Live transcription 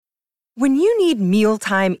When you need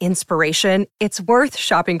mealtime inspiration, it's worth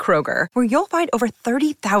shopping Kroger, where you'll find over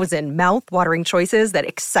 30,000 mouth-watering choices that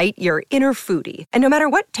excite your inner foodie. And no matter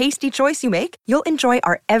what tasty choice you make, you'll enjoy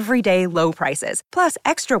our everyday low prices, plus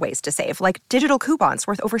extra ways to save, like digital coupons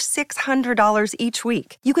worth over $600 each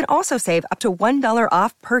week. You can also save up to $1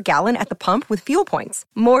 off per gallon at the pump with fuel points.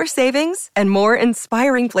 More savings and more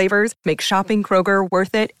inspiring flavors make shopping Kroger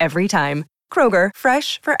worth it every time. Kroger,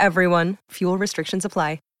 fresh for everyone. Fuel restrictions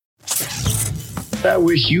apply. I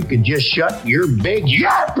wish you could just shut your big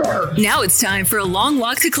yapper. Now it's time for a long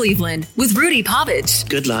walk to Cleveland with Rudy Pavich.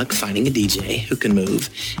 Good luck finding a DJ who can move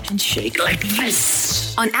and shake like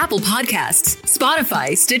this. On Apple Podcasts,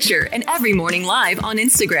 Spotify, Stitcher, and every morning live on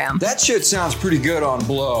Instagram. That shit sounds pretty good on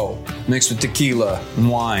blow, mixed with tequila and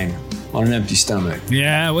wine on an empty stomach.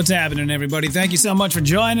 Yeah, what's happening, everybody? Thank you so much for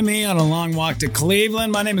joining me on a long walk to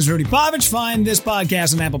Cleveland. My name is Rudy Pavich. Find this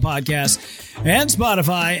podcast on Apple Podcasts and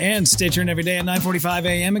Spotify and Stitcher, and every day at 9:45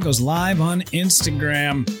 a.m. it goes live on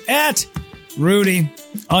Instagram at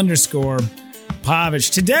Rudy_Pavich.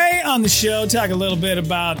 Today on the show, talk a little bit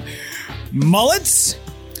about mullets.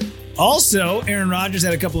 Also, Aaron Rodgers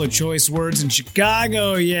had a couple of choice words in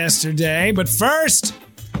Chicago yesterday. But first,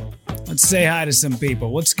 let's say hi to some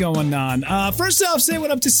people. What's going on? First off, say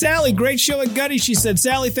what up to Sally. Great show at Gutties. She said,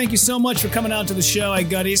 Sally, thank you so much for coming out to the show at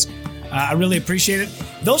Gutties. I really appreciate it.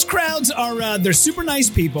 Those crowds are, they're super nice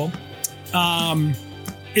people.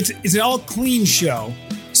 It's an all clean show.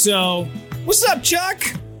 So, what's up, Chuck?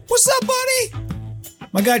 What's up, buddy?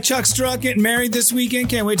 My guy Chuck Struck getting married this weekend.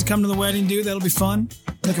 Can't wait to come to the wedding, dude. That'll be fun.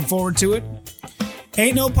 Looking forward to it.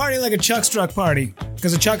 Ain't no party like a Chuck Struck party,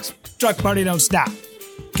 because a Chuck Struck party don't stop.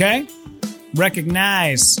 Okay?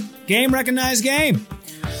 Recognize. Game, recognize, game.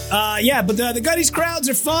 But the Gutties crowds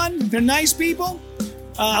are fun. They're nice people.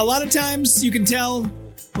 A lot of times you can tell,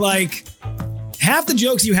 like, half the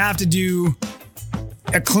jokes you have to do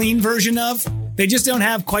a clean version of, they just don't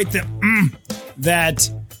have quite the that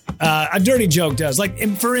a dirty joke does. Like,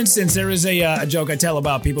 for instance, there is a joke I tell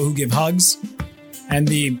about people who give hugs. And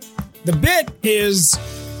the bit is,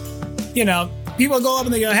 you know, people go up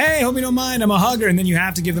and they go, hey, hope you don't mind, I'm a hugger. And then you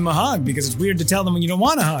have to give them a hug because it's weird to tell them when you don't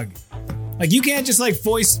want a hug. Like, you can't just, like,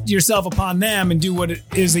 foist yourself upon them and do what it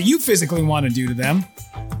is that you physically want to do to them.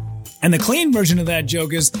 And the clean version of that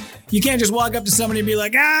joke is you can't just walk up to somebody and be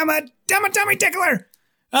like, I'm a tummy tickler.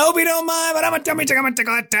 I hope you don't mind, but I'm a tummy tickler. I'm a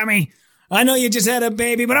tickle that tummy. I know you just had a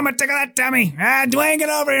baby, but I'm a tickle that tummy. Dwayne, get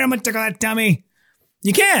over here. I'm a tickle that tummy.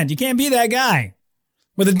 You can't be that guy.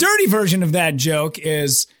 But the dirty version of that joke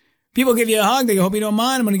is people give you a hug. They go, hope you don't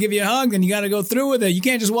mind. I'm going to give you a hug. Then you got to go through with it. You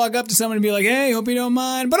can't just walk up to someone and be like, hey, hope you don't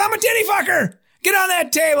mind, but I'm a titty fucker. Get on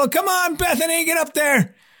that table. Come on, Bethany, get up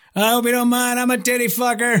there. I hope you don't mind. I'm a titty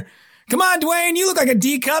fucker. Come on, Dwayne, you look like a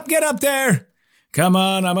D cup. Get up there. Come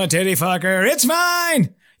on, I'm a titty fucker. It's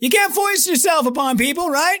fine. You can't foist yourself upon people,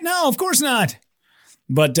 right? No, of course not.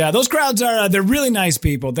 But those crowds are, they're really nice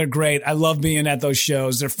people. They're great. I love being at those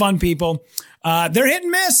shows. They're fun people. They're hit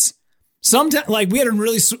and miss. Sometimes, like, we had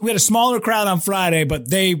a smaller crowd on Friday, but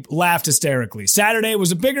they laughed hysterically. Saturday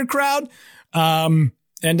was a bigger crowd. And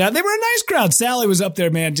they were a nice crowd. Sally was up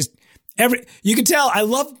there, man. Just you can tell. I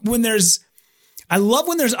love when there's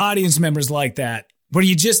audience members like that, where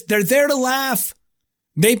they're there to laugh.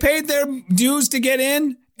 They paid their dues to get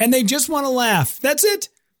in and they just want to laugh. That's it.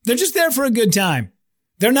 They're just there for a good time.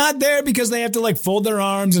 They're not there because they have to, like, fold their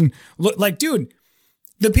arms and look like, dude,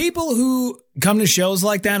 the people who come to shows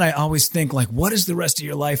like that, I always think, like, what is the rest of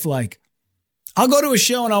your life like? I'll go to a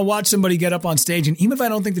show and I'll watch somebody get up on stage, and even if I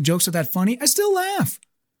don't think the jokes are that funny, I still laugh.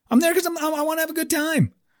 I'm there because I want to have a good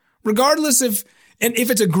time. Regardless if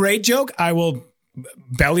it's a great joke, I will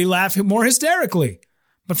belly laugh more hysterically.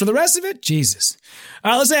 But for the rest of it, Jesus.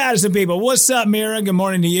 Let's say hi to some people. What's up, Mira? Good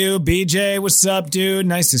morning to you. BJ, what's up, dude?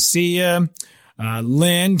 Nice to see you.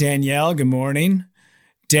 Lynn, Danielle, good morning.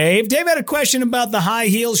 Dave had a question about the high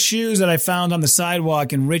heel shoes that I found on the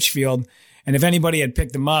sidewalk in Richfield, and if anybody had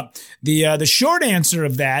picked them up. The short answer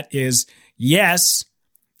of that is yes.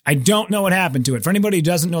 I don't know what happened to it. For anybody who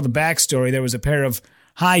doesn't know the backstory, there was a pair of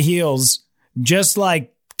high heels just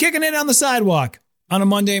like kicking it on the sidewalk on a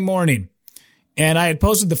Monday morning. And I had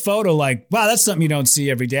posted the photo like, wow, that's something you don't see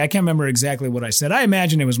every day. I can't remember exactly what I said. I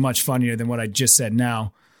imagine it was much funnier than what I just said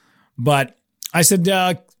now. But I said,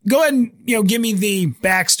 go ahead and, give me the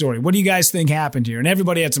backstory. What do you guys think happened here? And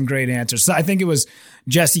everybody had some great answers. So I think it was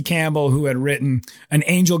Jesse Campbell who had written, an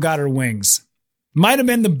angel got her wings. Might have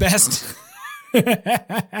been the best,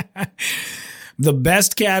 the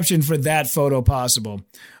best caption for that photo possible.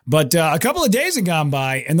 But a couple of days had gone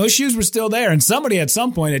by and those shoes were still there. And somebody at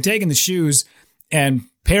some point had taken the shoes and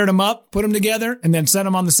paired them up, put them together, and then set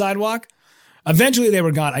them on the sidewalk. Eventually they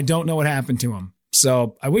were gone. I don't know what happened to them.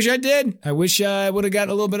 So I wish I did. I wish I would have got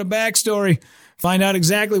a little bit of backstory. Find out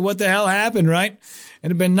exactly what the hell happened, right?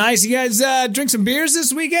 It'd have been nice. You guys drink some beers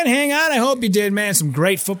this weekend? Hang on. I hope you did, man. Some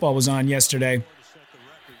great football was on yesterday.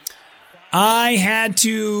 I had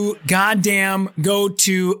to goddamn go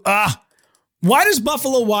to... why does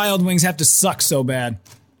Buffalo Wild Wings have to suck so bad?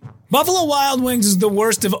 Buffalo Wild Wings is the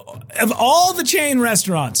worst of all the chain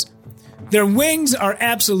restaurants. Their wings are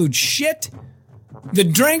absolute shit. The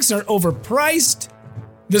drinks are overpriced.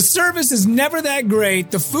 The service is never that great.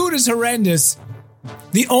 The food is horrendous.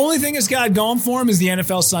 The only thing it's got going for them is the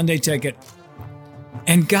NFL Sunday ticket.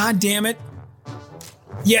 And god damn it.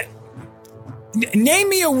 Yeah. Name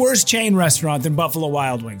me a worse chain restaurant than Buffalo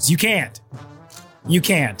Wild Wings. You can't. You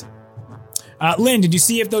can't. Lynn, did you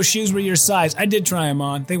see if those shoes were your size? I did try them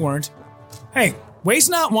on. They weren't. Hey, waste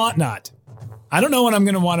not, want not. I don't know when I'm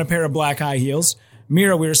going to want a pair of black high heels.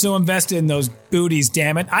 Mira, we were so invested in those booties,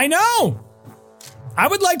 damn it. I know. I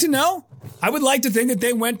would like to know. I would like to think that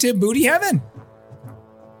they went to Booty Heaven,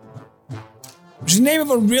 which is the name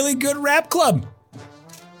of a really good rap club.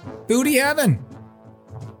 Booty Heaven.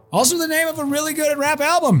 Also the name of a really good rap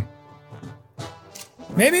album.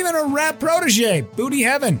 Maybe even a rap protege. Booty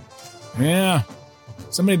Heaven. Yeah.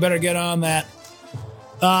 Somebody better get on that.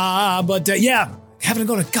 Yeah. Having to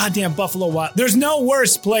go to goddamn Buffalo Wild. There's no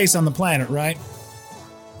worse place on the planet, right?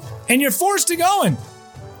 And you're forced to go in.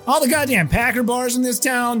 All the goddamn Packer bars in this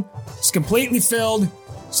town is completely filled.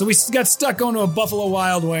 So we got stuck going to a Buffalo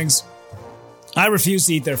Wild Wings. I refuse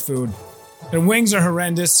to eat their food. Their wings are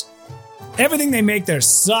horrendous. Everything they make there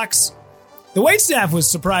sucks. The waitstaff was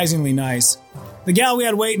surprisingly nice. The gal we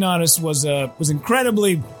had waiting on us was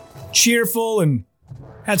incredibly cheerful and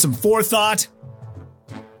had some forethought.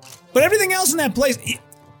 But everything else in that place,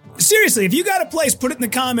 seriously, if you got a place, put it in the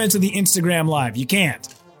comments of the Instagram Live. You can't.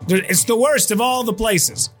 It's the worst of all the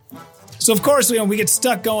places. So, of course, we get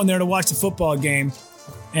stuck going there to watch the football game.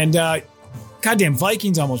 And goddamn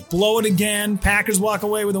Vikings almost blow it again. Packers walk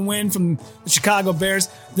away with a win from the Chicago Bears.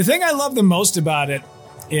 The thing I love the most about it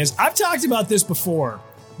is, I've talked about this before,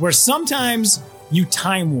 where sometimes you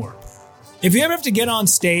time warp. If you ever have to get on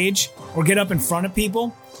stage or get up in front of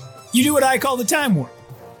people, you do what I call the time warp.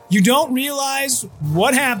 You don't realize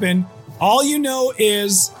what happened. All you know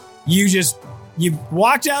is you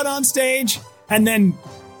walked out on stage, and then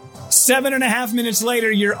 7.5 minutes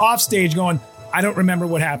later, you're off stage going, I don't remember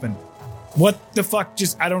what happened. What the fuck?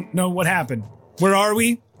 I don't know what happened. Where are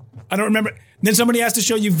we? I don't remember. Then somebody has to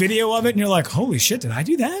show you video of it, and you're like, holy shit, did I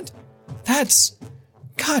do that? That's,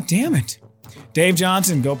 god damn it. Dave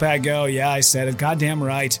Johnson, go Pat go. Yeah, I said it. Goddamn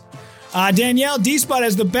right. Danielle, D-Spot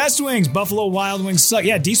has the best wings. Buffalo Wild Wings suck.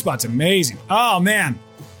 Yeah, D-Spot's amazing. Oh, man.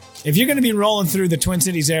 If you're going to be rolling through the Twin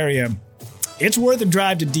Cities area, it's worth a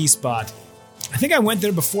drive to D-Spot. I think I went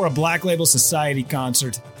there before a Black Label Society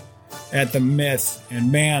concert at the Myth.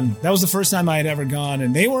 And, man, that was the first time I had ever gone.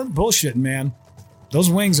 And they weren't bullshitting, man. Those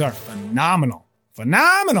wings are phenomenal.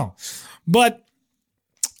 Phenomenal. But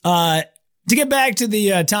to get back to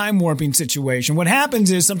the time warping situation, what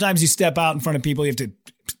happens is sometimes you step out in front of people, you have to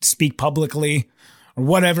speak publicly or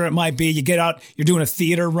whatever it might be. You get out, you're doing a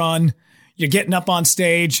theater run, you're getting up on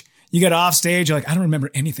stage, you get off stage, you're like, I don't remember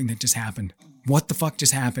anything that just happened. What the fuck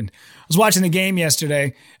just happened? I was watching the game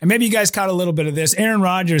yesterday, and maybe you guys caught a little bit of this. Aaron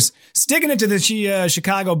Rodgers sticking it to the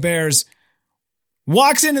Chicago Bears,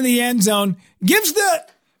 walks into the end zone, gives the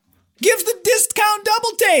discount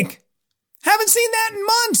double take. Haven't seen that in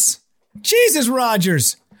months. Jesus,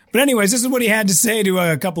 Rodgers. But anyways, this is what he had to say to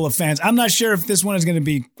a couple of fans. I'm not sure if this one is going to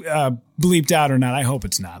be bleeped out or not. I hope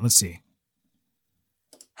it's not. Let's see.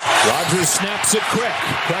 Rodgers snaps it quick.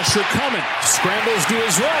 Pressure coming. Scrambles to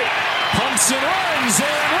his right. Pumps and runs.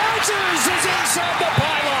 And Rodgers is inside the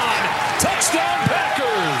pylon. Touchdown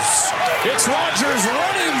Packers. It's Rodgers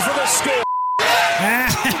running for the score.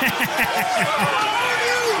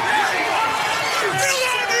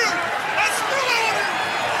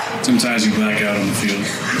 Sometimes you black out on the field.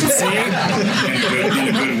 See? In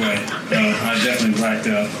a good way. I definitely blacked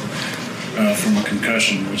out from a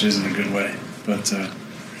concussion, which isn't a good way. But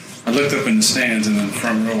I looked up in the stands, and in the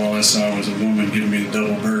front row, all I saw was a woman giving me the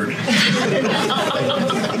double bird.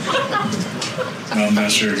 I'm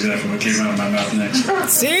not sure exactly what came out of my mouth next.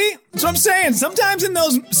 See? That's what I'm saying. Sometimes in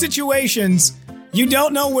those situations, you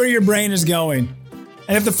don't know where your brain is going.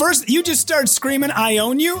 And if you just start screaming, I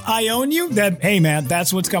own you, that, hey man,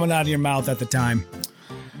 that's what's coming out of your mouth at the time.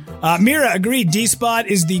 Mira agreed. D-Spot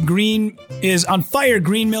is on fire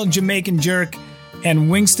Green Mill Jamaican jerk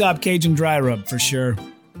and Wingstop Cajun dry rub for sure.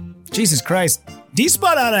 Jesus Christ.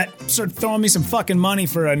 D-Spot ought to start throwing me some fucking money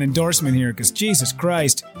for an endorsement here, because Jesus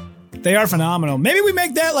Christ, they are phenomenal. Maybe we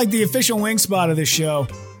make that like the official wing spot of this show.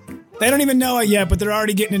 They don't even know it yet, but they're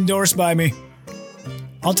already getting endorsed by me.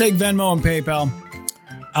 I'll take Venmo and PayPal.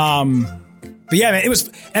 But yeah, man, it was,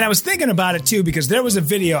 and I was thinking about it too, because there was a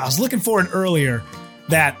video, I was looking for it earlier,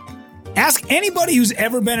 that ask anybody who's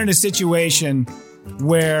ever been in a situation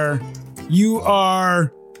where you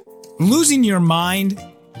are losing your mind.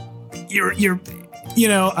 You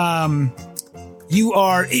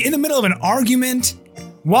are in the middle of an argument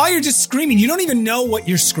while you're just screaming. You don't even know what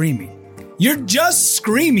you're screaming. You're just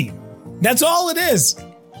screaming. That's all it is.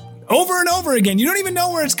 Over and over again. You don't even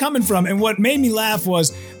know where it's coming from. And what made me laugh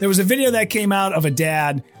was there was a video that came out of a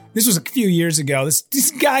dad. This was a few years ago.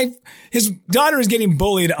 This guy, his daughter is getting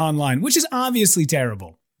bullied online, which is obviously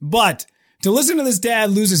terrible. But to listen to this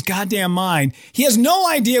dad lose his goddamn mind, he has no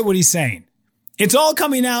idea what he's saying. It's all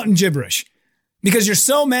coming out in gibberish because you're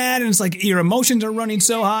so mad and it's like your emotions are running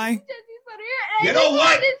so high. You know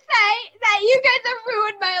what? To say that you guys have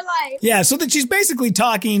ruined my life. Yeah, so that she's basically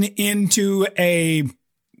talking into a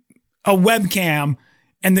webcam,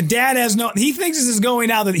 and the dad he thinks this is going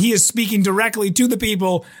out that he is speaking directly to the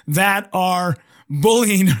people that are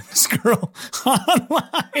bullying this girl online.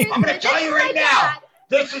 I'm going to tell you right now,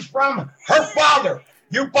 this is from her father.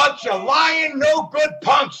 You bunch of lying, no good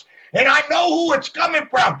punks. And I know who it's coming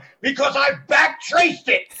from because I backtraced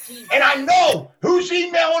it. And I know who's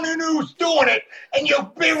emailing and who's doing it. And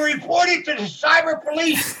you'll be reported to the cyber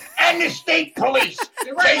police and the state police. So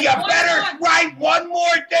you better write one more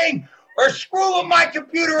thing or screw with my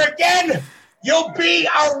computer again. You'll be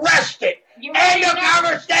arrested. End of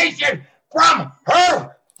conversation from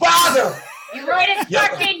her father. You write it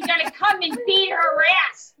fucking gonna come and beat her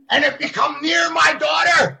ass. And if you come near my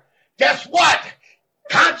daughter, guess what?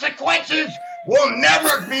 Consequences will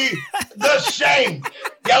never be the same.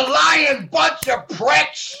 You lying bunch of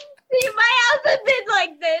pricks. See, my house has been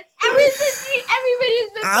like this everybody's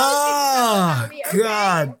been oh,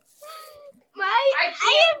 God. Okay?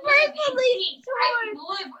 I am personally torn.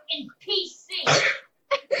 I live in PC.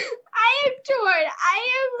 I am torn. I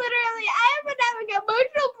am having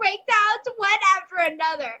emotional breakdowns one after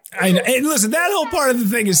another. I know. And listen, that whole part of the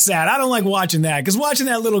thing is sad. I don't like watching that because watching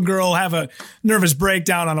that little girl have a nervous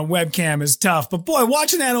breakdown on a webcam is tough. But boy,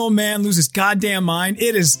 watching that old man lose his goddamn mind,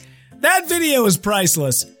 that video is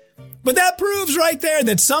priceless. But that proves right there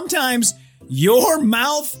that sometimes your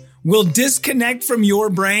mouth will disconnect from your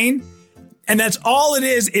brain. And that's all it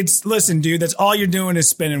is. Listen, dude, that's all you're doing is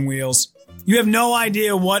spinning wheels. You have no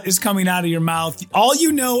idea what is coming out of your mouth. All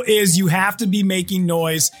you know is you have to be making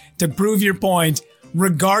noise to prove your point,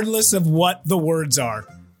 regardless of what the words are.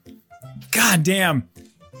 God damn.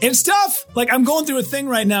 It's tough. Like, I'm going through a thing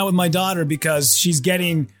right now with my daughter because she's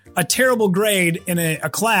getting a terrible grade in a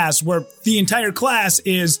class where the entire class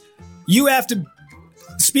is you have to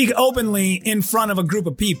speak openly in front of a group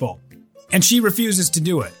of people. And she refuses to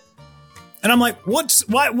do it. And I'm like, what's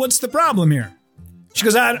the problem here? She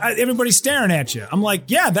goes, everybody's staring at you. I'm like,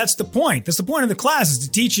 yeah, that's the point. That's the point of the class, is to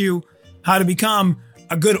teach you how to become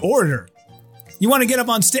a good orator. You want to get up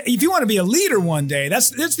on stage. If you want to be a leader one day,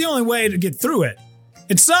 that's the only way to get through it.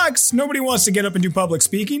 It sucks. Nobody wants to get up and do public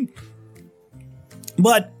speaking.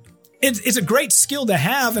 But it's a great skill to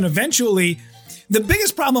have. And eventually, the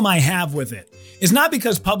biggest problem I have with it is not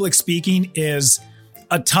because public speaking is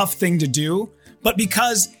a tough thing to do, but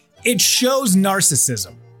because it shows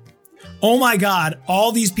narcissism. Oh my God,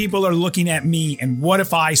 all these people are looking at me, and what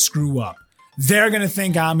if I screw up? They're going to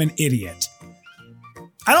think I'm an idiot.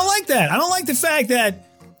 I don't like that. I don't like the fact that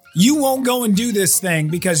you won't go and do this thing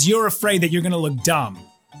because you're afraid that you're going to look dumb.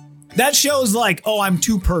 That shows like, oh, I'm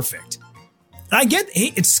too perfect. And I get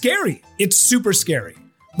it's scary. It's super scary.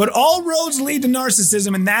 But all roads lead to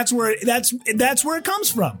narcissism, and that's where it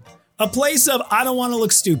comes from. A place of, I don't want to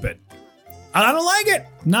look stupid. I don't like it.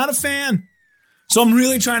 Not a fan. So I'm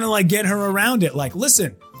really trying to like get her around it. Like,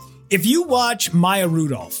 listen, if you watch Maya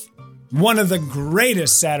Rudolph, one of the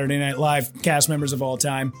greatest Saturday Night Live cast members of all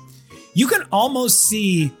time, you can almost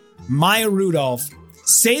see Maya Rudolph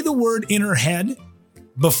say the word in her head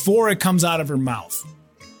before it comes out of her mouth.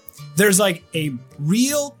 There's like a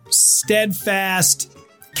real steadfast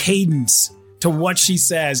cadence to what she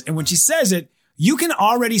says. And when she says it, you can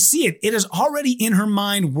already see it. It is already in her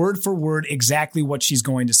mind, word for word, exactly what she's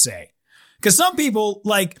going to say. Because some people,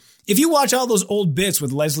 like, if you watch all those old bits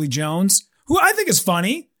with Leslie Jones, who I think is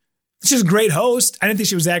funny, she's a great host. I didn't think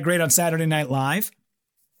she was that great on Saturday Night Live.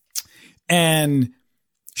 And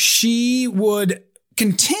she would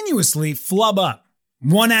continuously flub up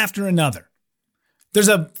one after another. There's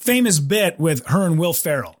a famous bit with her and Will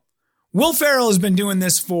Ferrell Will Ferrell has been doing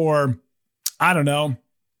this for,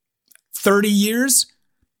 30 years.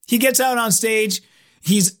 He gets out on stage.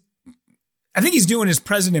 I think he's doing his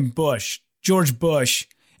President Bush, George Bush.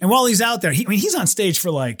 And while he's out there, he's on stage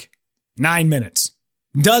for like 9 minutes.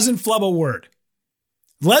 Doesn't flub a word.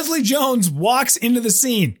 Leslie Jones walks into the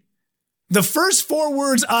scene. The first 4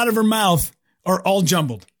 words out of her mouth are all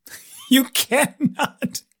jumbled. You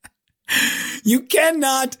cannot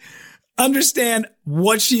understand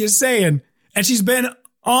what she is saying. And she's been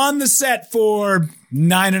on the set for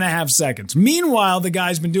 9.5 seconds. Meanwhile, the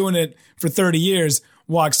guy's been doing it for 30 years,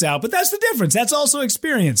 walks out. But that's the difference. That's also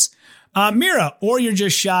experience. Mira, or you're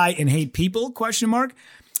just shy and hate people, ? I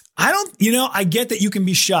get that you can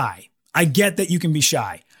be shy. I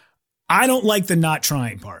don't like the not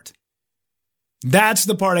trying part. That's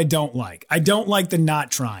the part I don't like. I don't like the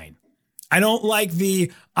not trying. I don't like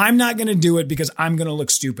I'm not going to do it because I'm going to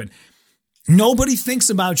look stupid. Nobody thinks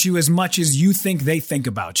about you as much as you think they think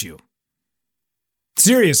about you.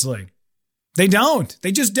 Seriously. They don't.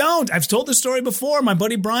 They just don't. I've told this story before. My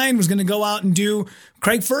buddy Brian was going to go out and do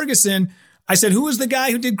Craig Ferguson. I said, who was the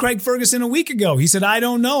guy who did Craig Ferguson a week ago? He said, I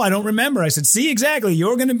don't know. I don't remember. I said, see, exactly.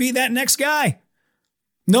 You're going to be that next guy.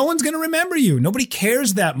 No one's going to remember you. Nobody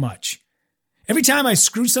cares that much. Every time I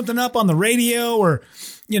screw something up on the radio or,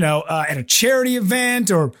 at a charity event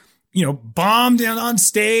or, bombed on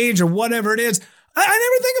stage or whatever it is, I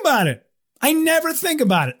never think about it. I never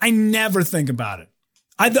think about it.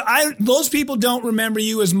 Those people don't remember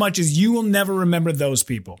you as much as you will never remember those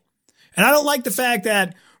people. And I don't like the fact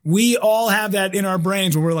that we all have that in our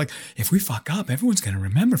brains where we're like, if we fuck up, everyone's going to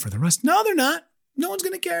remember for the rest. No, they're not. No one's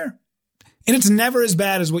going to care. And it's never as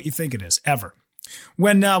bad as what you think it is, ever.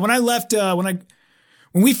 When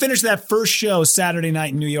we finished that first show Saturday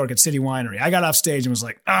night in New York at City Winery, I got off stage and was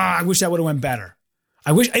like, I wish that would have went better.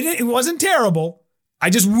 It wasn't terrible. I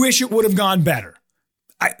just wish it would have gone better.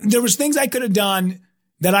 There was things I could have done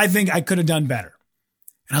that I think I could have done better.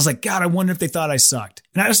 And I was like, God, I wonder if they thought I sucked.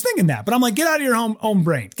 And I was thinking that, but I'm like, get out of your own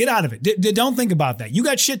brain. Get out of it. Don't think about that. You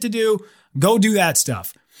got shit to do. Go do that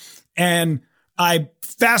stuff. And I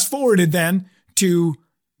fast forwarded then to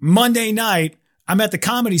Monday night. I'm at the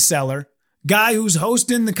Comedy Cellar. Guy who's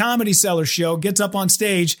hosting the Comedy Cellar show gets up on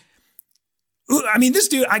stage. This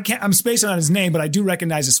dude, I'm spacing on his name, but I do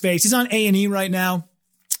recognize his face. He's on A&E right now.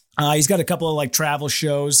 He's got a couple of travel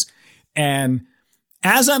shows. And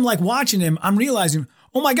as I'm watching him, I'm realizing,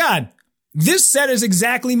 oh my God, this set is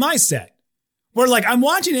exactly my set. Where I'm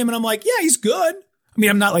watching him and I'm like, yeah, he's good.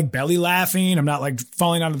 I'm not belly laughing. I'm not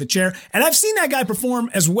falling out of the chair. And I've seen that guy perform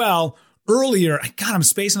as well earlier. God, I'm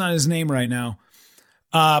spacing on his name right now.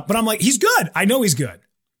 But I'm like, he's good. I know he's good.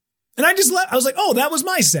 And I was like, oh, that was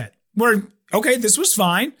my set. Where, okay, this was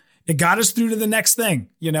fine. It got us through to the next thing,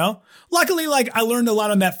 Luckily, I learned a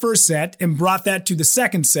lot on that first set and brought that to the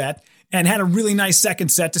second set and had a really nice second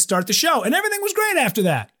set to start the show. And everything was great after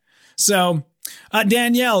that. So,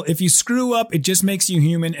 Danielle, if you screw up, it just makes you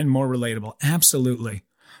human and more relatable. Absolutely.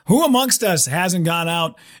 Who amongst us hasn't gone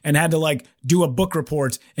out and had to do a book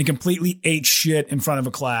report and completely ate shit in front of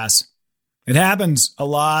a class? It happens a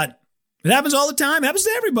lot. It happens all the time. It happens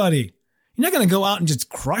to everybody. You're not going to go out and just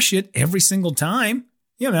crush it every single time,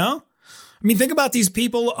 think about these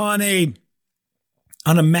people on a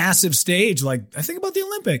massive stage. I think about the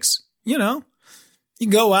Olympics, You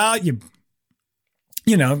go out, you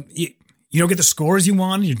don't get the scores you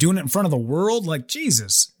want. You're doing it in front of the world.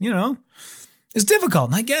 Jesus, it's difficult.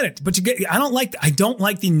 And I get it, but I don't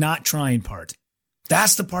like the not trying part.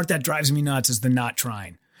 That's the part that drives me nuts, is the not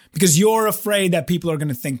trying, because you're afraid that people are going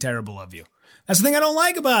to think terrible of you. That's the thing I don't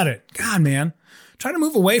like about it. God, man, try to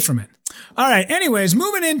move away from it. All right. Anyways,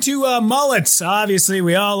 moving into mullets. Obviously,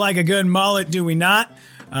 we all like a good mullet, do we not?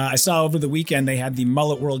 I saw over the weekend they had the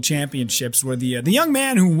Mullet World Championships where the young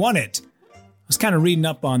man who won it, I was kind of reading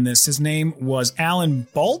up on this. His name was Alan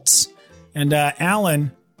Boltz. And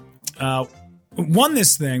Alan won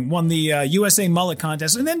this thing, won the USA Mullet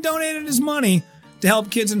Contest, and then donated his money to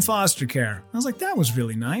help kids in foster care. I was like, that was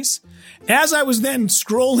really nice. As I was then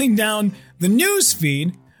scrolling down the news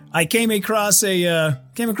feed, I came across a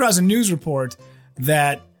news report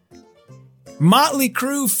that Motley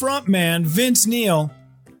Crue frontman Vince Neil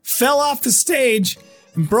fell off the stage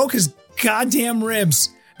and broke his goddamn ribs.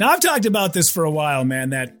 Now, I've talked about this for a while,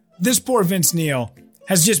 man, that this poor Vince Neil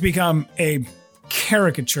has just become a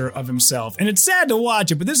caricature of himself. And it's sad to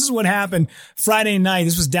watch it, but this is what happened Friday night.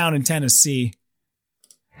 This was down in Tennessee.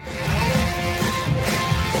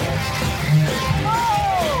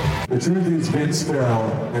 The truth is, Vince fell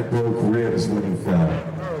and broke ribs when he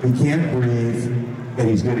fell. He can't breathe, and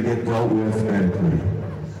he's going to get dealt with medically.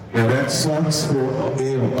 Now that sucks for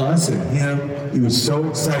us and him. He was so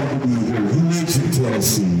excited to be here. He lives in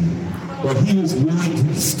Tennessee, but he was willing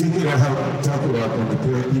to stick it out and tuck it up, and the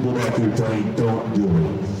pair of people back there telling don't do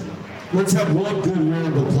it. Let's have one good round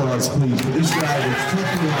of applause, please, for this guy that's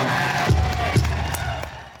tucking it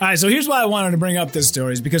up. All right, so here's why I wanted to bring up this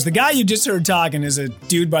story, is because the guy you just heard talking is a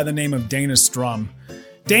dude by the name of Dana Strum.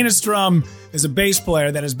 Dana Strum is a bass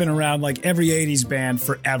player that has been around like every 80s band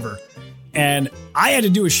forever. And I had to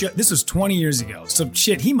do a show. This was 20 years ago. So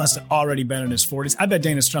shit, he must have already been in his 40s. I bet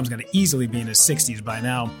Dana Strum's going to easily be in his 60s by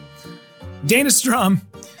now. Dana Strum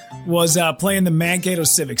was playing the Mankato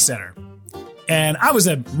Civic Center. And I was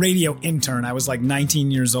a radio intern. I was like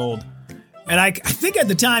 19 years old. And I think at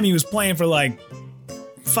the time he was playing for like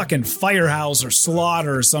fucking Firehouse or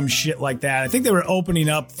Slaughter or some shit like that. I think they were opening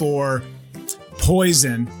up for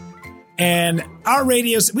Poison. And our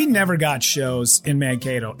radios, we never got shows in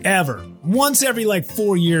Mankato, ever. Once every like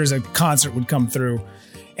 4 years, a concert would come through.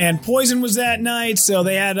 And Poison was that night, so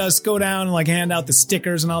they had us go down and like hand out the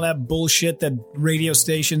stickers and all that bullshit that radio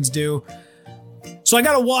stations do. So I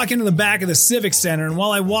got to walk into the back of the Civic Center, and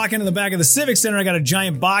while I walk into the back of the Civic Center, I got a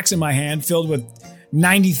giant box in my hand filled with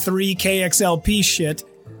 93 KXLP shit.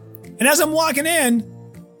 And as I'm walking in,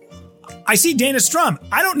 I see Dana Strum.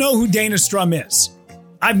 I don't know who Dana Strum is.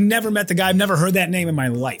 I've never met the guy. I've never heard that name in my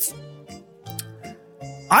life.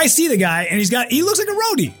 I see the guy, and he looks like a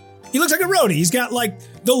roadie. He looks like a roadie. He's got like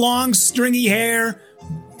the long stringy hair,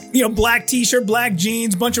 black t-shirt, black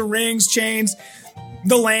jeans, bunch of rings, chains,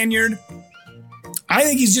 the lanyard. I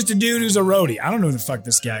think he's just a dude who's a roadie. I don't know who the fuck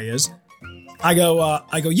this guy is. I go,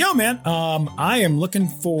 yo man, I am looking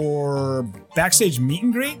for backstage meet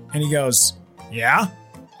and greet. And he goes, yeah.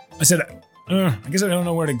 I said, I guess I don't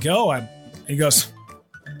know where to go. He goes,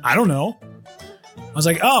 I don't know. I was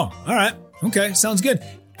like, oh, all right. Okay, sounds good.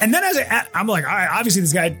 And then I'm like, all right, obviously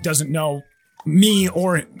this guy doesn't know me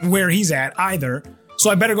or where he's at either. So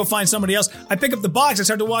I better go find somebody else. I pick up the box. I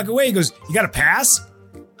start to walk away. He goes, you got a pass?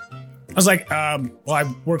 I was like, well,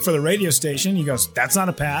 I work for the radio station. He goes, that's not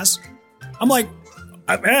a pass. I'm like,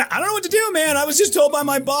 I don't know what to do, man. I was just told by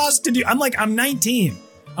my boss to do. I'm like, I'm 19.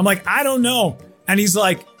 I'm like, I don't know. And he's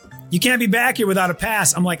like, you can't be back here without a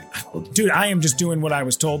pass. I'm like, dude, I am just doing what I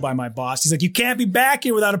was told by my boss. He's like, you can't be back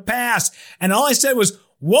here without a pass. And all I said was,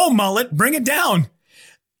 whoa, mullet, bring it down.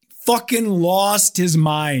 Fucking lost his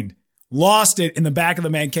mind. Lost it in the back of the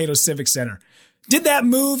Mankato Civic Center. Did that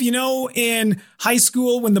move, in high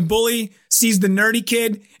school when the bully sees the nerdy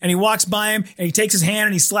kid and he walks by him and he takes his hand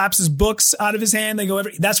and he slaps his books out of his hand.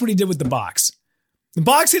 That's what he did with the box. The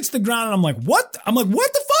box hits the ground and I'm like, what? I'm like,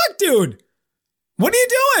 what the fuck, dude? What are you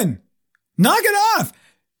doing? Knock it off.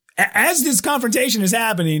 As this confrontation is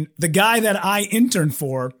happening, the guy that I interned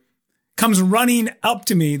for comes running up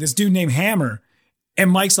to me, this dude named Hammer. And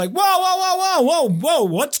Mike's like, whoa,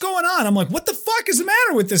 what's going on? I'm like, what the fuck is the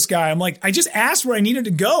matter with this guy? I'm like, I just asked where I needed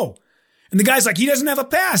to go. And the guy's like, he doesn't have a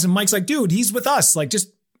pass. And Mike's like, dude, he's with us. Like, just,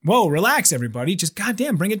 whoa, relax, everybody. Just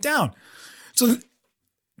goddamn, bring it down. So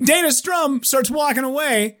Dana Strum starts walking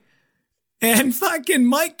away. And fucking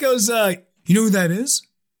Mike goes, you know who that is?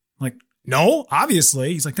 I'm like, no,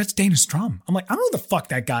 obviously. He's like, that's Dana Strum. I'm like, I don't know who the fuck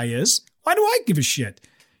that guy is. Why do I give a shit?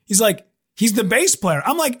 He's like, he's the bass player.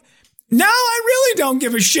 I'm like, no, I really don't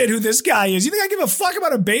give a shit who this guy is. You think I give a fuck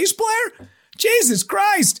about a bass player? Jesus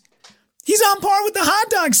Christ. He's on par with the hot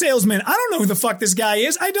dog salesman. I don't know who the fuck this guy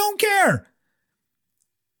is. I don't care.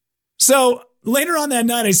 So later on that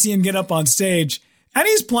night, I see him get up on stage and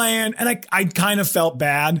he's playing and I kind of felt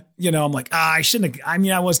bad. I'm like, I shouldn't have.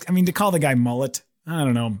 To call the guy mullet. I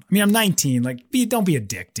don't know. I'm 19. Like, don't be a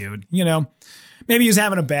dick, dude. Maybe he was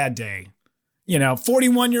having a bad day.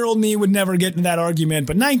 41-year-old me would never get into that argument,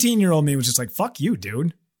 but 19-year-old me was just like, fuck you,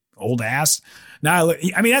 dude. Old ass. Now,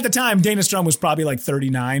 at the time, Dana Strum was probably like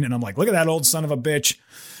 39, and I'm like, look at that old son of a bitch.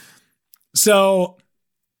 So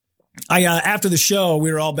after the show,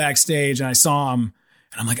 we were all backstage, and I saw him,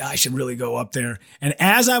 and I'm like, I should really go up there. And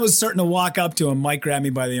as I was starting to walk up to him, Mike grabbed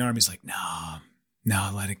me by the arm. He's like,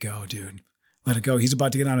 no, let it go, dude. Let it go. He's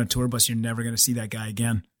about to get on a tour bus. You're never going to see that guy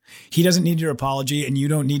again. He doesn't need your apology, and you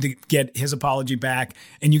don't need to get his apology back,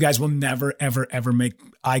 and you guys will never, ever, ever make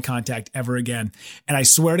eye contact ever again. And I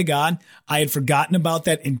swear to God, I had forgotten about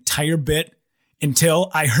that entire bit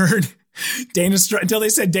until I heard until they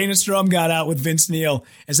said Dana Strum got out with Vince Neil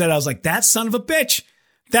and said, I was like, that son of a bitch,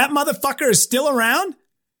 that motherfucker is still around,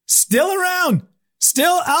 still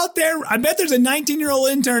out there. I bet there's a 19-year-old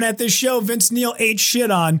intern at this show Vince Neil ate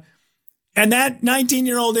shit on. And that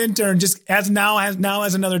 19-year-old intern just has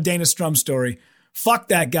another Dana Strum story. Fuck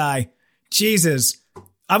that guy. Jesus.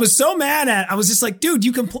 I was so mad I was just like, dude,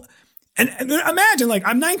 you can And imagine, like,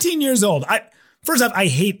 I'm 19 years old. First off, I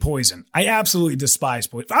hate Poison. I absolutely despise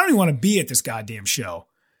Poison. I don't even want to be at this goddamn show.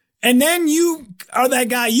 And then you are that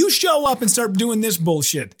guy. You show up and start doing this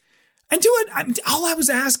bullshit. And all I was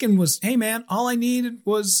asking was, hey, man, all I needed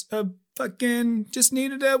was just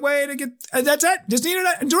needed a way to get, that's it. Just needed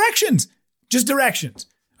directions. Just directions.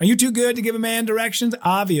 Are you too good to give a man directions?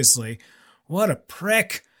 Obviously. What a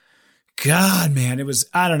prick. God, man, it was,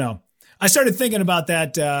 I don't know. I started thinking about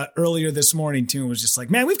that earlier this morning, too. It was just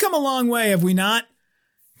like, man, we've come a long way, have we not?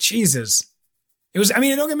 Jesus. It was, I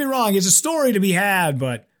mean, don't get me wrong. It's a story to be had,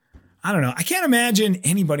 but I don't know. I can't imagine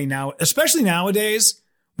anybody now, especially nowadays,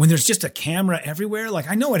 when there's just a camera everywhere. Like,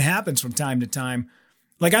 I know it happens from time to time.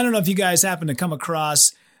 Like, I don't know if you guys happen to come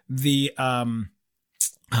across the,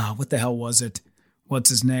 what the hell was it? What's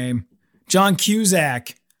his name? John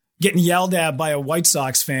Cusack getting yelled at by a White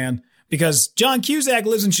Sox fan because John Cusack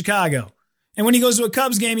lives in Chicago. And when he goes to a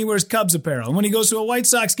Cubs game, he wears Cubs apparel. And when he goes to a White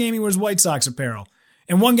Sox game, he wears White Sox apparel.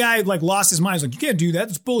 And one guy, like, lost his mind. He's like, you can't do that.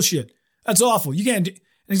 That's bullshit. That's awful. You can't do. And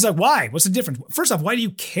he's like, why? What's the difference? First off, why do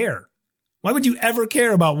you care? Why would you ever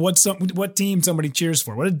care about what team somebody cheers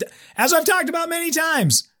for? As I've talked about many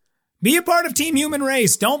times, be a part of Team Human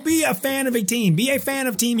Race. Don't be a fan of a team. Be a fan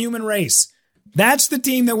of Team Human Race. That's the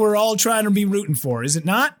team that we're all trying to be rooting for, is it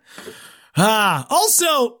not?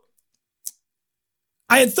 Also,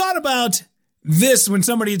 I had thought about this when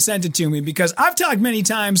somebody had sent it to me because I've talked many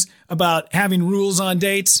times about having rules on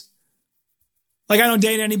dates. Like, I don't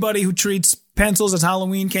date anybody who treats pencils as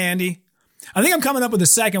Halloween candy. I think I'm coming up with a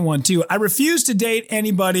second one, too. I refuse to date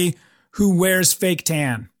anybody who wears fake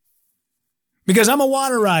tan because I'm a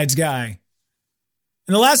water rides guy.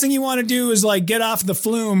 And the last thing you want to do is, like, get off the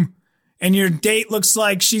flume and your date looks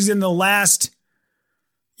like she's in the last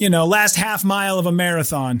half mile of a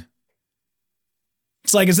marathon.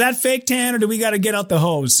 It's like, is that fake tan or do we got to get out the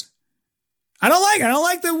hose? I don't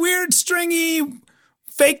like the weird stringy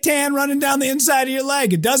fake tan running down the inside of your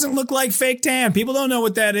leg. It doesn't look like fake tan. People don't know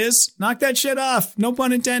what that is. Knock that shit off. No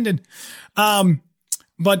pun intended.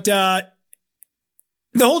 But the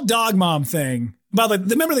whole dog mom thing about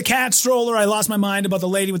remember the cat stroller? I lost my mind about the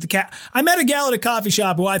lady with the cat. I met a gal at a coffee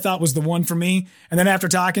shop who I thought was the one for me. And then after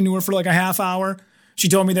talking to her for like a half hour, she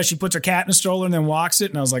told me that she puts her cat in a stroller and then walks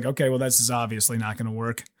it. And I was like, okay, well, this is obviously not going to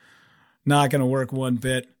work. Not going to work one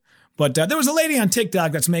bit. But there was a lady on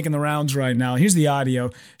TikTok that's making the rounds right now. Here's the audio.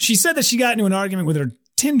 She said that she got into an argument with her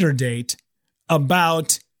Tinder date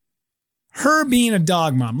about her being a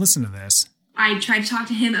dog mom. Listen to this. I tried to talk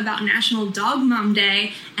to him about National Dog Mom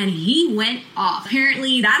Day, and he went off.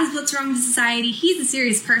 Apparently, that is what's wrong with society. He's a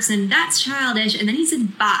serious person. That's childish. And then he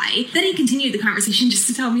said bye. Then he continued the conversation just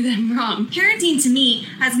to tell me that I'm wrong. Parenting, to me,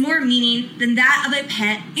 has more meaning than that of a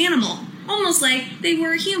pet animal. Almost like they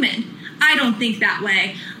were a human. I don't think that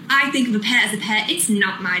way. I think of a pet as a pet. It's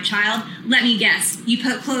not my child. Let me guess. You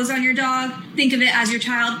put clothes on your dog? Think of it as your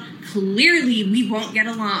child? Clearly, we won't get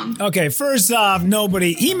along. Okay, first off,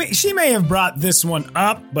 she may have brought this one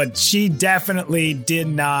up, but she definitely did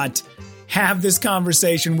not have this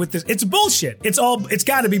conversation with this. It's bullshit. It's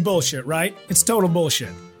got to be bullshit, right? It's total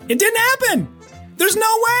bullshit. It didn't happen. There's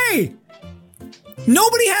no way.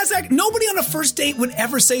 Nobody has that. Nobody on a first date would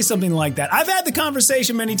ever say something like that. I've had the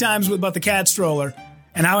conversation many times about the cat stroller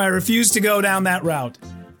and how I refuse to go down that route.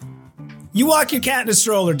 You walk your cat in a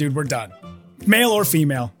stroller, dude, we're done. Male or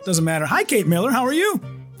female, doesn't matter. Hi, Kate Miller. How are you?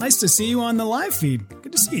 Nice to see you on the live feed.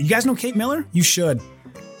 Good to see you. You guys know Kate Miller? You should.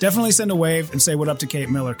 Definitely send a wave and say what up to Kate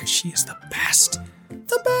Miller because she is the best.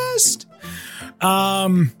 The best.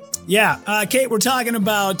 Kate, we're talking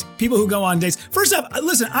about people who go on dates. First off,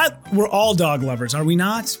 listen, we're all dog lovers, are we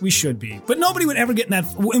not? We should be. But nobody would ever get in that.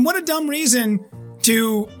 And what a dumb reason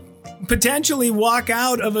to potentially walk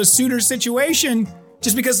out of a suitor situation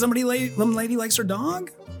just because some lady likes her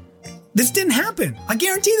dog. This didn't happen. I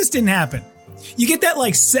guarantee this didn't happen. You get that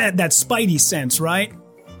that spidey sense, right?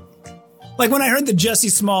 Like when I heard the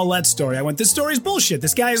Jussie Smollett story, I went, this story's bullshit.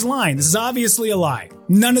 This guy is lying. This is obviously a lie.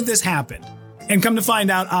 None of this happened. And come to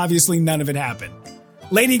find out, obviously none of it happened.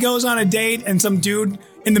 Lady goes on a date and some dude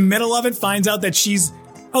in the middle of it finds out that she's,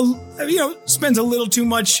 spends a little too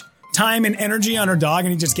much time and energy on her dog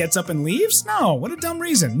and he just gets up and leaves? No, what a dumb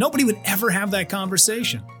reason. Nobody would ever have that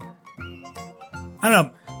conversation. I don't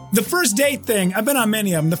know. The first date thing, I've been on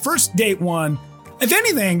many of them. The first date one, if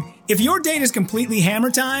anything, if your date is completely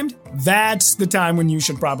hammer timed, that's the time when you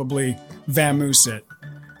should probably vamoose it.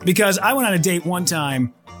 Because I went on a date one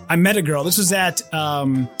time. I met a girl. This was at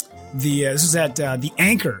the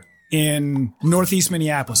Anchor in Northeast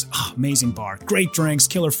Minneapolis. Oh, amazing bar, great drinks,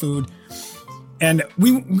 killer food. And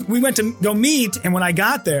we went to go meet. And when I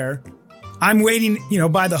got there, I'm waiting,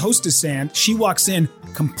 by the hostess stand. She walks in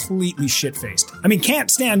completely shit-faced. I mean, can't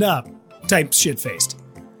stand up type shit-faced.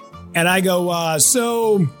 And I go,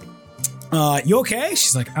 you okay?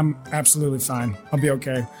 She's like, I'm absolutely fine. I'll be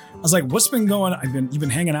okay. I was like, what's been going on? You've been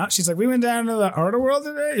hanging out? She's like, we went down to the Art of World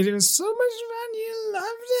today. It was so much fun. You loved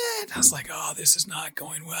it. I was like, oh, this is not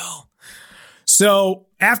going well. So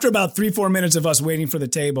after about 3-4 minutes of us waiting for the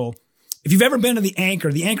table, if you've ever been to the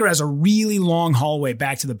Anchor has a really long hallway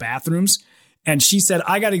back to the bathrooms. And she said,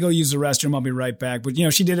 I got to go use the restroom. I'll be right back. But,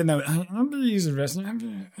 she did it. And I'm going to use the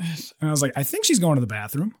restroom. And I was like, I think she's going to the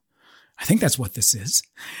bathroom. I think that's what this is.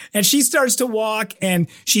 And she starts to walk and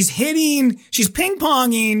she's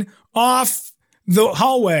ping-ponging off the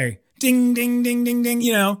hallway. Ding, ding, ding, ding, ding,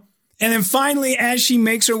 And then finally, as she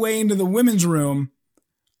makes her way into the women's room,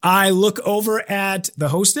 I look over at the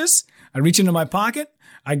hostess. I reach into my pocket.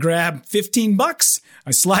 I grab $15.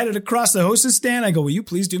 I slide it across the hostess stand. I go, will you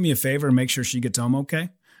please do me a favor and make sure she gets home okay?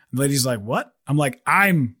 The lady's like, what? I'm like,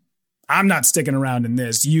 I'm not sticking around in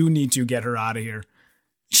this. You need to get her out of here.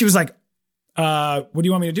 She was like, what do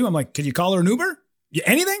you want me to do? I'm like, could you call her an Uber?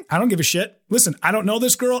 Anything? I don't give a shit. Listen, I don't know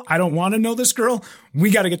this girl. I don't want to know this girl.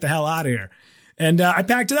 We got to get the hell out of here. And I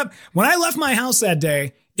packed it up. When I left my house that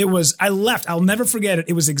day, I left. I'll never forget it.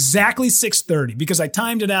 It was exactly 6:30 because I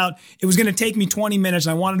timed it out. It was going to take me 20 minutes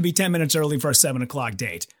and I wanted to be 10 minutes early for a 7:00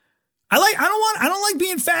 date. I don't like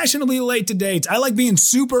being fashionably late to dates. I like being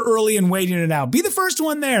super early and waiting it out. Be the first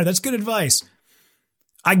one there. That's good advice.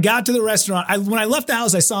 I got to the restaurant. When I left the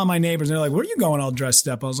house, I saw my neighbors and they're like, where are you going all dressed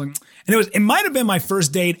up? I was like, and it might have been my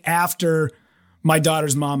first date after my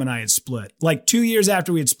daughter's mom and I had split. Like 2 years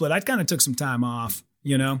after we had split, I kind of took some time off,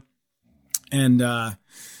 and,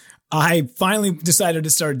 I finally decided to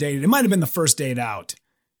start dating. It might have been the first date out.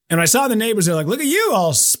 And I saw the neighbors. They're like, look at you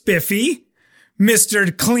all spiffy.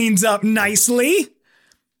 Mr. Cleans up nicely.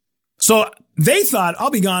 So they thought I'll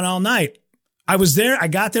be gone all night. I was there. I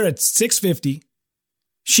got there at 6:50.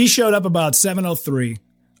 She showed up about 7:03.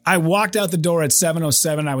 I walked out the door at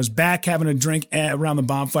 7:07. I was back having a drink around the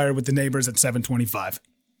bonfire with the neighbors at 7:25.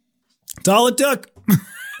 That's all it took.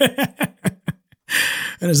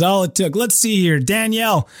 That is all it took. Let's see here.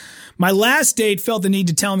 Danielle, my last date felt the need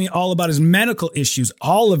to tell me all about his medical issues,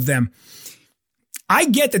 all of them. I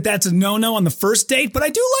get that that's a no-no on the first date, but I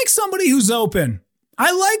do like somebody who's open.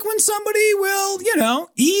 I like when somebody will,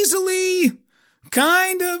 easily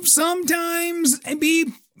kind of sometimes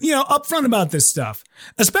be, upfront about this stuff,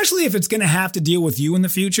 especially if it's going to have to deal with you in the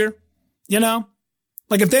future,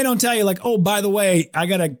 Like if they don't tell you like, oh, by the way, I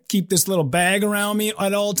got to keep this little bag around me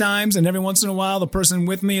at all times. And every once in a while, the person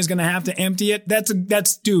with me is going to have to empty it.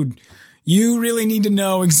 That's dude, you really need to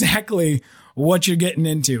know exactly what you're getting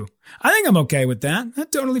into. I think I'm okay with that.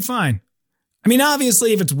 That's totally fine. I mean,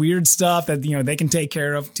 obviously, if it's weird stuff that, they can take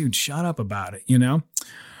care of, dude, shut up about it,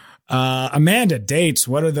 Amanda, dates,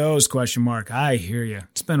 what are those? ? I hear you.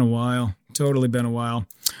 It's been a while. Totally been a while.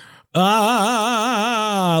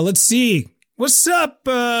 Let's see. What's up,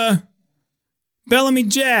 Bellamy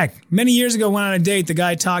Jack? Many years ago, went on a date. The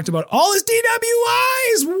guy talked about all his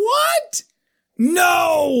DWIs. What?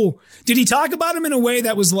 No. Did he talk about him in a way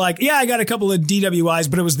that was like, yeah, I got a couple of DWIs,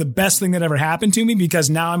 but it was the best thing that ever happened to me because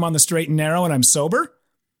now I'm on the straight and narrow and I'm sober?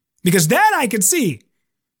 Because that I could see.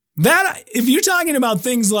 That, if you're talking about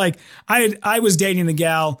things like, I was dating a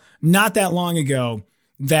gal not that long ago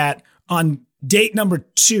that on date number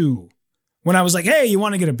 2, when I was like, hey, you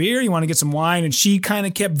want to get a beer? You want to get some wine? And she kind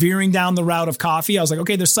of kept veering down the route of coffee. I was like,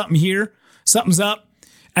 okay, there's something here. Something's up.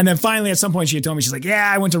 And then finally at some point she had told me, she's like,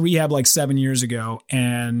 yeah, I went to rehab like 7 years ago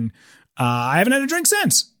and I haven't had a drink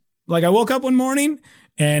since. Like I woke up one morning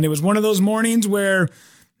and it was one of those mornings where,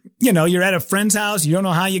 you're at a friend's house. You don't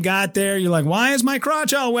know how you got there. You're like, why is my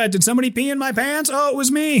crotch all wet? Did somebody pee in my pants? Oh, it was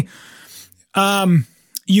me.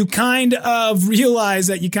 You kind of realize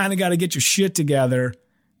that you kind of got to get your shit together.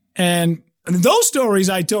 And those stories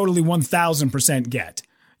I totally 1000% get.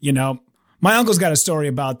 My uncle's got a story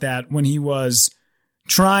about that when he was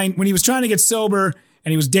trying to get sober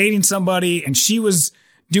and he was dating somebody and she was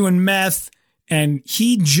doing meth and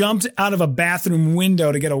he jumped out of a bathroom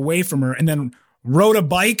window to get away from her and then rode a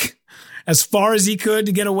bike as far as he could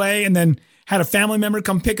to get away and then had a family member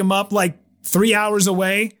come pick him up like 3 hours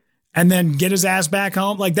away and then get his ass back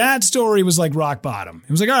home. Like that story was like rock bottom.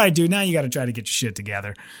 It was like, all right, dude, now you got to try to get your shit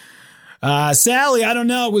together. Sally, I don't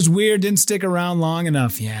know. It was weird. Didn't stick around long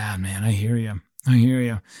enough. Yeah, man, I hear you.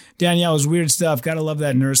 Danielle, it was weird stuff. Got to love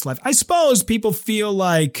that nurse life. I suppose people feel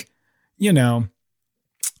like,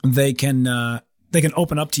 they can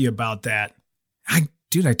open up to you about that. I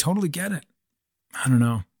totally get it. I don't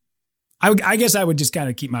know. I guess I would just kind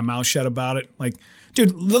of keep my mouth shut about it. Like, dude,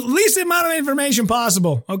 the least amount of information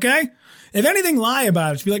possible, okay? If anything, lie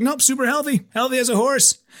about it. Just be like, nope, super healthy. Healthy as a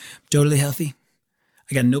horse. Totally healthy.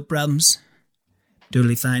 I got no problems.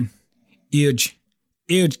 Totally fine. Huge.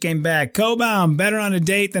 Came back. Cobaum, better on a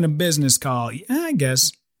date than a business call. Yeah, I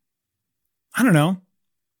guess. I don't know.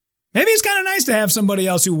 Maybe it's kind of nice to have somebody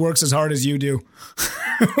else who works as hard as you do.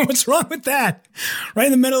 What's wrong with that? Right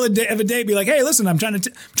in the middle of a day, be like, hey, listen, I'm trying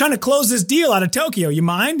to close this deal out of Tokyo. You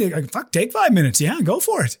mind? Fuck, take 5 minutes. Yeah, go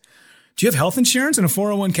for it. Do you have health insurance and a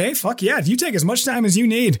 401k? Fuck yeah. You take as much time as you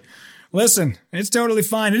need. Listen, it's totally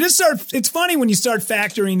fine. It's funny when you start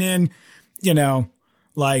factoring in,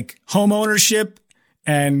 like home ownership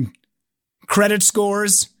and credit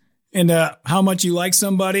scores into how much you like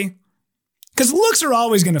somebody. Because looks are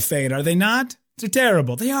always going to fade, are they not? They're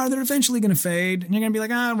terrible. They are. They're eventually going to fade. And you're going to be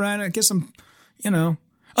like, right, I guess I'm,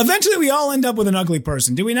 Eventually we all end up with an ugly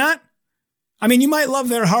person, do we not? I mean, you might love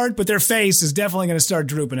their heart, but their face is definitely going to start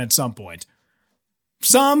drooping at some point.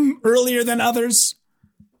 Some earlier than others.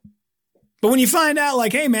 But when you find out,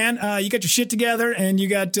 like, hey, man, you got your shit together and you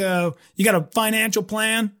got a financial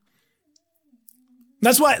plan.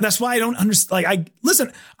 That's why I don't understand.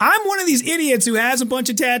 Listen, I'm one of these idiots who has a bunch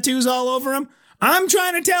of tattoos all over him. I'm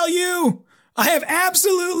trying to tell you, I have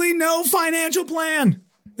absolutely no financial plan.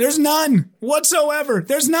 There's none whatsoever.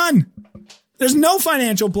 There's none. There's no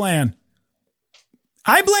financial plan.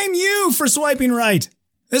 I blame you for swiping right.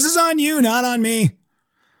 This is on you, not on me.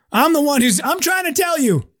 I'm the one I'm trying to tell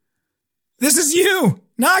you. This is you.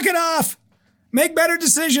 Knock it off. Make better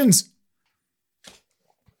decisions.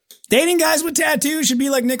 Dating guys with tattoos should be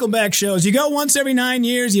like Nickelback shows. You go once every 9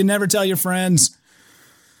 years, you never tell your friends.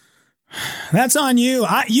 That's on you.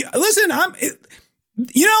 Listen,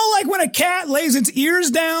 like when a cat lays its ears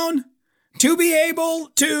down to be able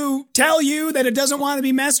to tell you that it doesn't want to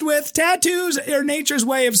be messed with, tattoos are nature's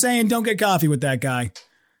way of saying, don't get coffee with that guy.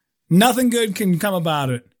 Nothing good can come about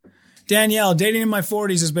it. Danielle, dating in my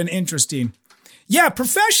 40s has been interesting. Yeah,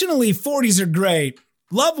 professionally, 40s are great.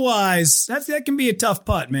 Love-wise, that can be a tough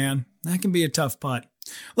putt, man. That can be a tough putt.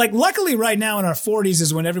 Like, luckily right now in our 40s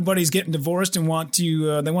is when everybody's getting divorced and they want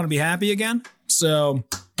to be happy again. So,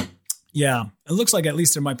 yeah, it looks like at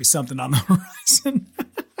least there might be something on the horizon.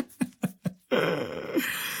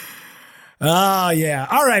 Oh, yeah.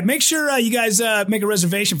 All right, make sure you guys make a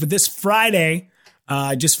reservation for this Friday.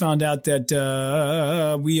 I just found out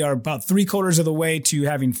that we are about 3/4 of the way to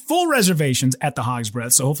having full reservations at the Hog's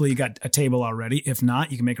Breath. So hopefully you got a table already. If not,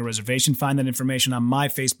 you can make a reservation. Find that information on my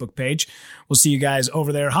Facebook page. We'll see you guys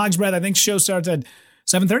over there. Hog's Breath, I think show starts at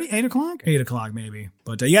 7:30, 8 o'clock? 8 o'clock maybe.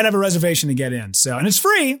 But you got to have a reservation to get in. So, and it's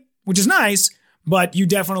free, which is nice. But you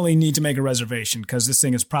definitely need to make a reservation because this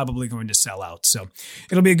thing is probably going to sell out. So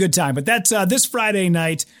it'll be a good time. But that's this Friday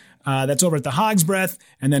night. That's over at the Hog's Breath.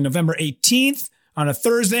 And then November 18th. On a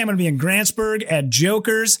Thursday, I'm going to be in Grantsburg at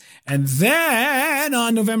Jokers. And then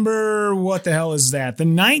on November, what the hell is that? The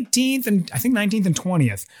 19th and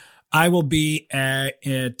 20th, I will be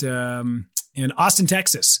in Austin,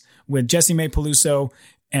 Texas with Jessie Mae Peluso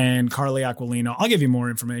and Carly Aquilino. I'll give you more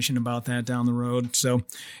information about that down the road. So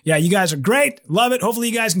yeah, you guys are great. Love it. Hopefully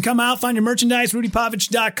you guys can come out, find your merchandise,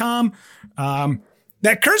 rudypovich.com.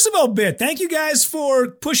 That Cursivo bit. Thank you guys for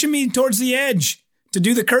pushing me towards the edge to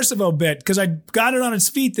do the Cursivo bit because I got it on its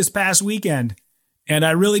feet this past weekend. And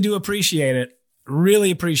I really do appreciate it.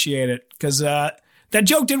 Really appreciate it because that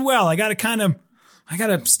joke did well. I got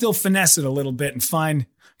to still finesse it a little bit and find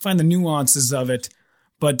the nuances of it.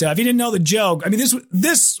 But if you didn't know the joke, I mean,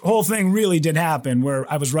 this whole thing really did happen where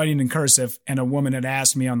I was writing in cursive and a woman had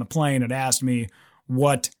asked me on the plane,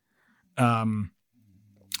 what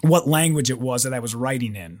language it was that I was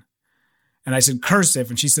writing in. And I said cursive,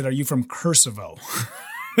 and she said, "Are you from Cursivo?"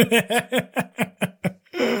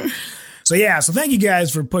 So thank you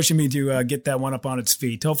guys for pushing me to get that one up on its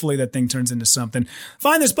feet. Hopefully that thing turns into something.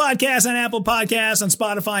 Find this podcast on Apple Podcasts, on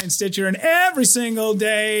Spotify and Stitcher, and every single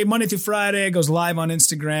day, Monday through Friday, it goes live on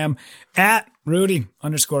Instagram at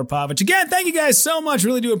Rudy_Povich. Again, thank you guys so much.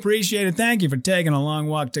 Really do appreciate it. Thank you for taking a long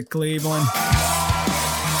walk to Cleveland.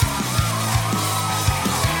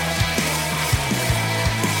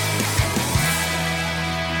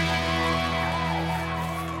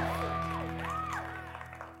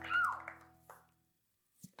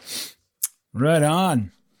 Right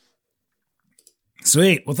on.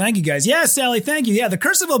 Sweet. Well, thank you guys. Yeah, Sally, thank you. Yeah, the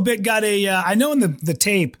Cursivo bit got I know in the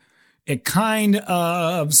tape, it kind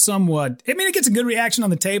of somewhat, I mean, it gets a good reaction on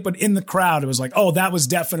the tape, but in the crowd, it was like, oh, that was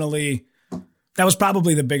probably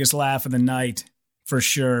the biggest laugh of the night for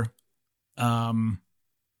sure.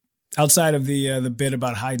 Outside of the bit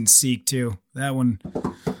about hide and seek too. That one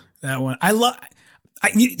That one.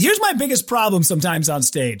 Here's my biggest problem sometimes on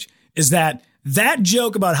stage is that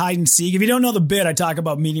joke about hide and seek. If you don't know the bit, I talk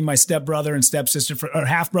about meeting my stepbrother and stepsister or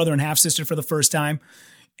half brother and half sister for the first time.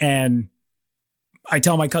 And I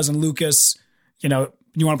tell my cousin Lucas, you want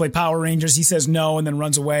to play Power Rangers? He says no and then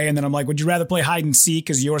runs away. And then I'm like, would you rather play hide and seek?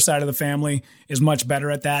 Because your side of the family is much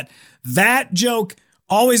better at that. That joke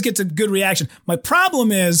always gets a good reaction. My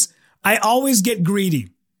problem is I always get greedy.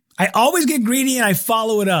 And I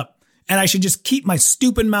follow it up. And I should just keep my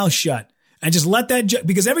stupid mouth shut and just let that joke,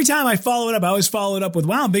 because every time I follow it up, I always follow it up with,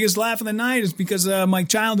 wow, biggest laugh of the night is because my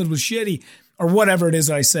childhood was shitty or whatever it is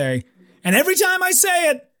I say. And every time I say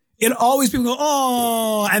it, always people go,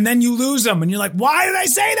 oh, and then you lose them. And you're like, why did I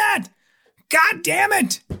say that? God damn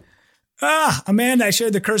it. Amanda, I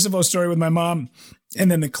shared the Cursivo story with my mom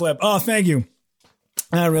and then the clip. Oh, thank you.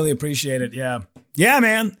 I really appreciate it. Yeah. Yeah,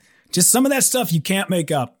 man. Just some of that stuff you can't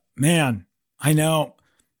make up. Man, I know.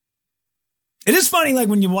 It is funny, like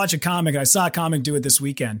when you watch a comic, I saw a comic do it this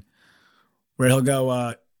weekend, where he'll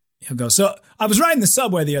go, so I was riding the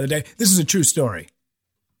subway the other day. This is a true story.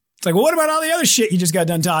 It's like, well, what about all the other shit you just got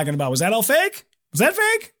done talking about? Was that all fake? Was that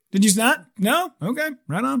fake? Did you not? No? Okay,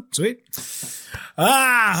 right on. Sweet.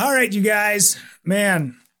 All right, you guys.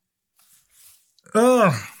 Man.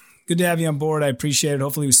 Oh, good to have you on board. I appreciate it.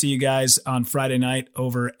 Hopefully we'll see you guys on Friday night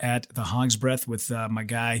over at the Hog's Breath with my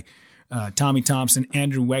guy, Tommy Thompson,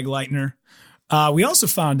 Andrew Wegleitner. We also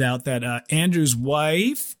found out that Andrew's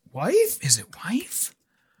wife? Is it wife?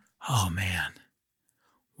 Oh, man.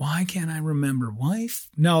 Why can't I remember? Wife?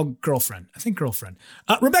 No, girlfriend. I think girlfriend.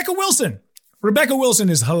 Rebecca Wilson. Rebecca Wilson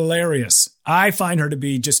is hilarious. I find her to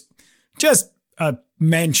be just a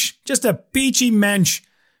mensch. Just a peachy mensch.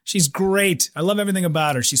 She's great. I love everything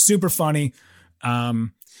about her. She's super funny.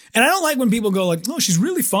 And I don't like when people go like, oh, she's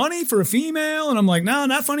really funny for a female. And I'm like, no,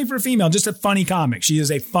 not funny for a female, just a funny comic. She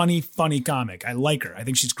is a funny comic. I like her. I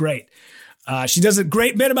think she's great. She does a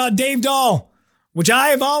great bit about Dave Dahl, which I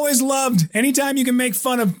have always loved. Anytime you can make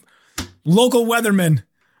fun of local weathermen,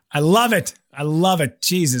 I love it. I love it.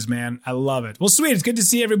 Jesus, man. I love it. Well, sweet. It's good to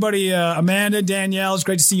see everybody. Amanda, Danielle, it's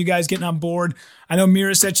great to see you guys getting on board. I know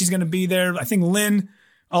Mira said she's going to be there. I think Lynn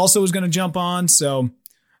also is going to jump on. So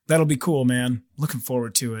that'll be cool, man. Looking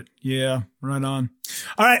forward to it. Yeah, right on.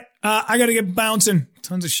 All right, I got to get bouncing.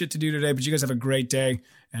 Tons of shit to do today, but you guys have a great day,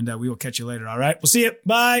 and we will catch you later, all right? We'll see you.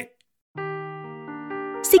 Bye.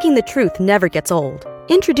 Seeking the truth never gets old.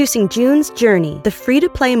 Introducing June's Journey, the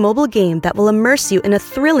free-to-play mobile game that will immerse you in a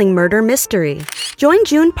thrilling murder mystery. Join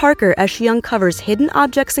June Parker as she uncovers hidden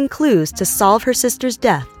objects and clues to solve her sister's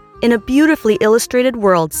death in a beautifully illustrated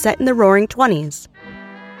world set in the Roaring 20s.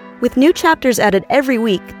 With new chapters added every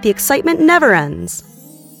week, the excitement never ends.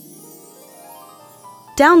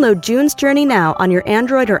 Download June's Journey now on your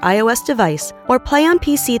Android or iOS device, or play on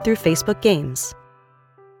PC through Facebook Games.